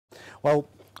Well,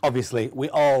 obviously, we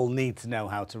all need to know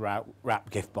how to wrap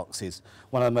gift boxes.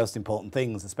 One of the most important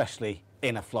things, especially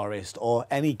in a florist or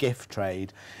any gift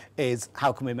trade, is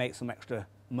how can we make some extra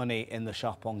money in the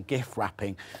shop on gift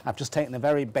wrapping. I've just taken a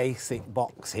very basic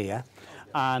box here,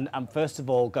 and I'm first of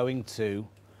all going to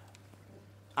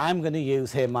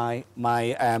use here my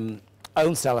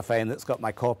own cellophane that's got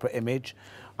my corporate image,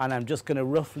 and I'm just going to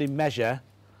roughly measure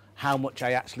how much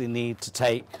I actually need to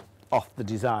take off the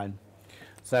design.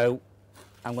 So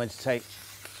I'm going to take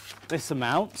this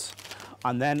amount,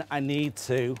 and then I need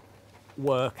to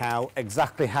work out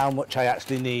exactly how much I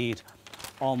actually need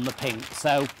on the pink.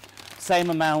 So same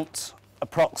amount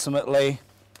approximately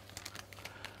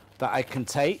that I can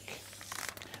take.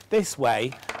 This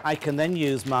way I can then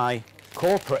use my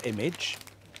corporate image,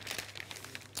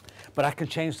 but I can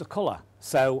change the colour.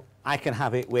 So I can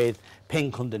have it with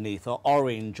pink underneath, or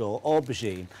orange, or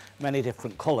aubergine, many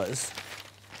different colours.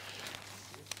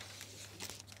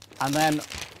 And then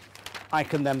I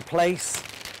can then place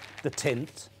the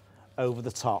tint over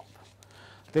the top.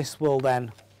 This will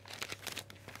then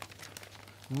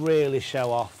really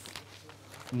show off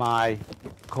my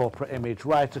corporate image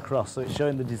right across, so it's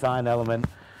showing the design element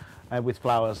with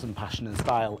flowers and passion and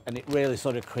style, and it really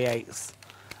sort of creates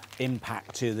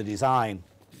impact to the design.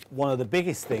 One of the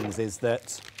biggest things is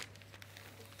that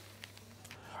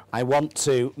I want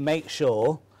to make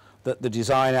sure that the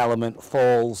design element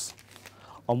falls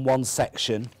on one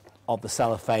section of the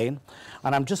cellophane,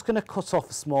 and I'm just going to cut off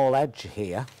a small edge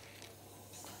here,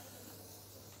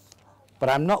 but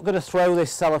I'm not going to throw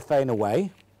this cellophane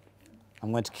away.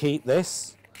 I'm going to keep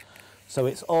this so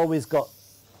it's always got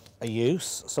a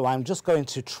use. So I'm just going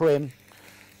to trim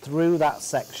through that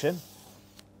section,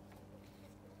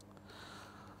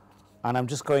 and I'm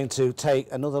just going to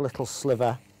take another little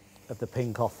sliver of the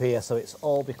pink off here so it's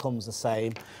all becomes the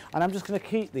same, and I'm just going to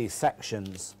keep these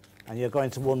sections. And you're going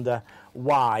to wonder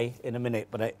why in a minute,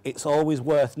 but it's always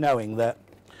worth knowing that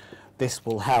this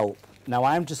will help. Now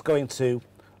I'm just going to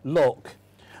look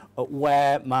at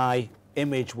where my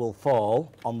image will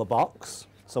fall on the box.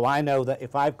 So I know that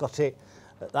if I've got it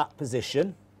at that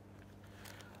position,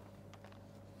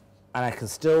 and I can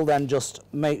still then just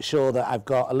make sure that I've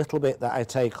got a little bit that I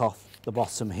take off the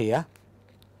bottom here.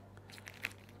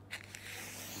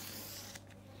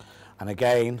 And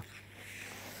again,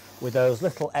 with those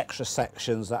little extra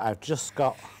sections that I've just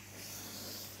got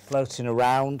floating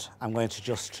around, I'm going to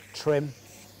just trim,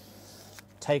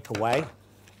 take away,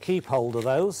 keep hold of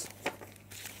those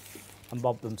and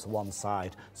bob them to one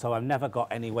side, so I've never got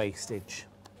any wastage.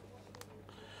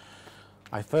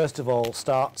 I first of all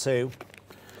start to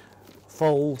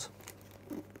fold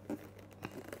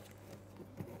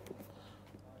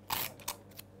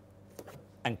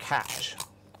and catch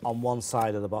on one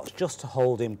side of the box just to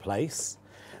hold in place.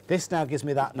 This now gives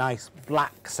me that nice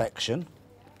black section,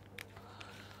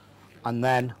 and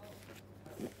then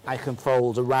I can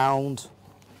fold around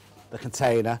the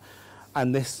container,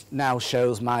 and this now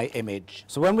shows my image.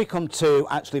 So when we come to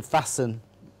actually fasten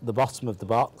the bottom of the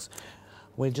box,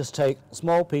 we just take a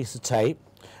small piece of tape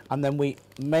and then we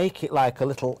make it like a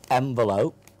little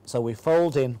envelope. So we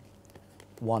fold in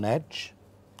one edge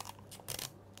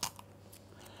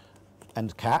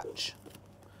and catch,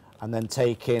 and then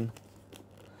take in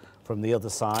from the other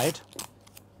side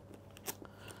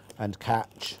and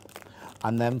catch,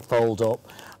 and then fold up,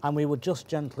 and we would just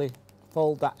gently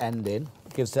fold that end in.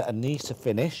 It gives it a neater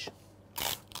finish,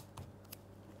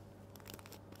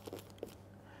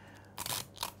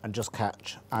 and just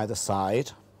catch either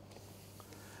side,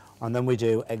 and then we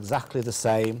do exactly the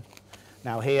same.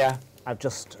 Now here I've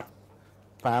just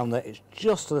found that it's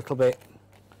just a little bit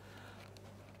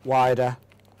wider,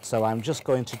 so I'm just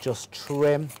going to just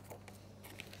trim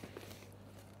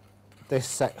this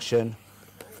section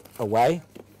away,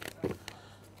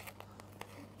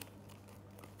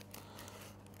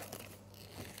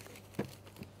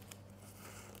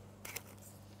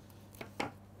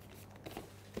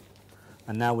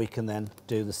 and now we can then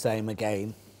do the same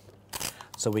again.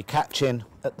 So we catch in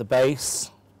at the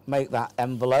base, make that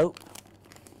envelope,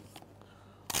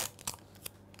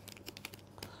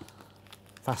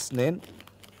 fasten in,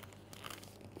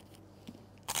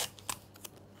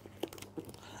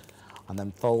 and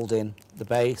then fold in the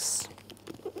base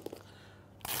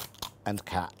and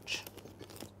catch.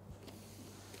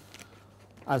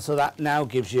 And so that now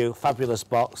gives you a fabulous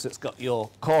box that's got your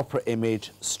corporate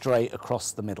image straight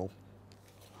across the middle.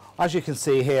 As you can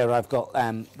see here, I've got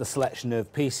the selection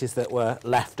of pieces that were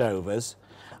leftovers,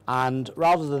 and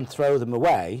rather than throw them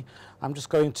away, I'm just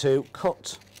going to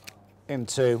cut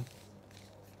into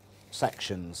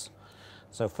sections.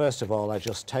 So first of all, I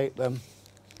just take them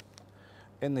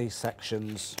in these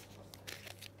sections.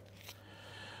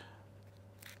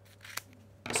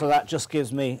 So that just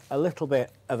gives me a little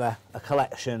bit of a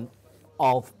collection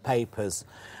of papers.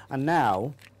 And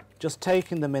now, just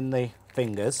taking them in the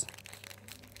fingers,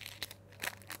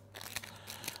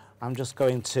 I'm just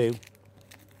going to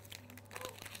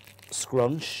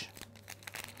scrunch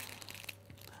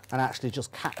and actually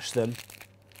just catch them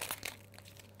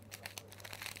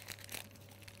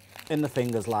in the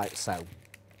fingers like so.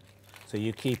 So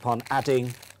you keep on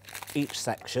adding each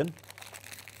section.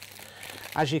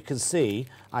 As you can see,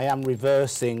 I am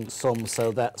reversing some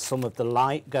so that some of the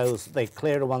light goes, the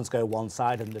clearer ones go one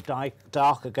side and the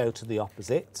darker go to the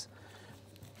opposite.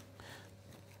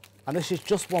 And this is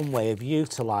just one way of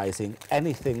utilising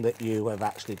anything that you have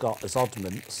actually got as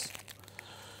oddments,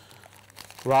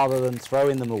 rather than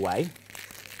throwing them away.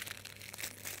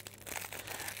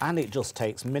 And it just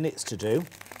takes minutes to do.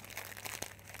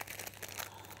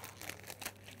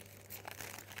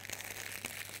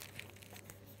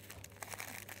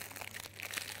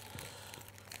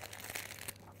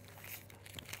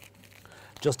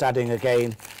 Just adding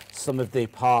again some of the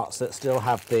parts that still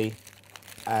have the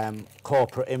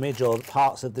corporate image or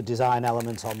parts of the design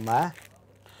element on there.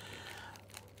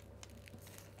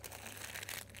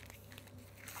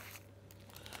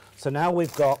 So now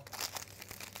we've got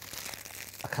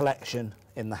a collection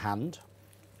in the hand.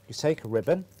 You take a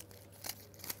ribbon,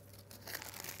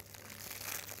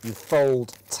 you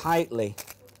fold tightly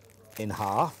in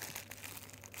half.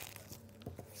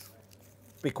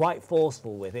 Be quite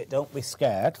forceful with it, don't be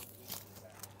scared.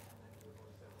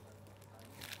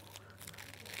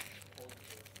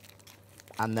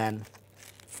 And then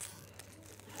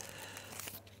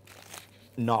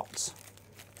knot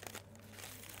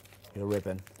your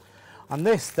ribbon. And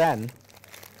this then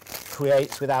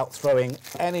creates, without throwing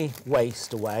any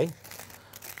waste away,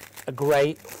 a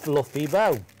great fluffy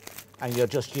bow. And you're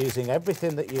just using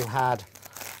everything that you had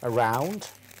around,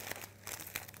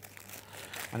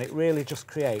 and it really just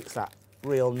creates that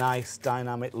real nice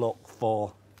dynamic look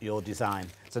for your design.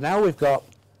 So now we've got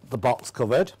the box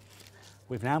covered,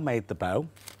 we've now made the bow.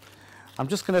 I'm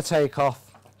just going to take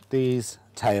off these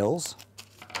tails,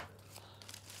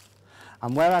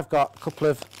 and where I've got a couple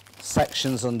of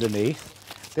sections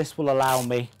underneath, this will allow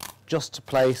me just to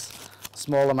place a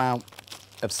small amount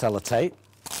of sellotape,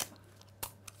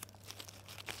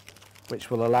 which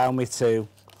will allow me to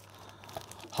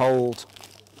hold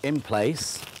in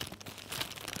place,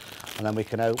 and then we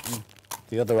can open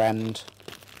the other end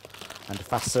and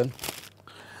fasten.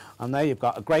 And there you've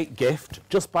got a great gift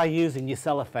just by using your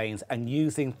cellophanes and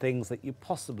using things that you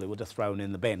possibly would have thrown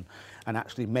in the bin and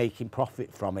actually making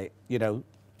profit from it. You know,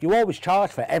 you always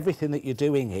charge for everything that you're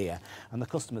doing here, and the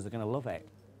customers are going to love it.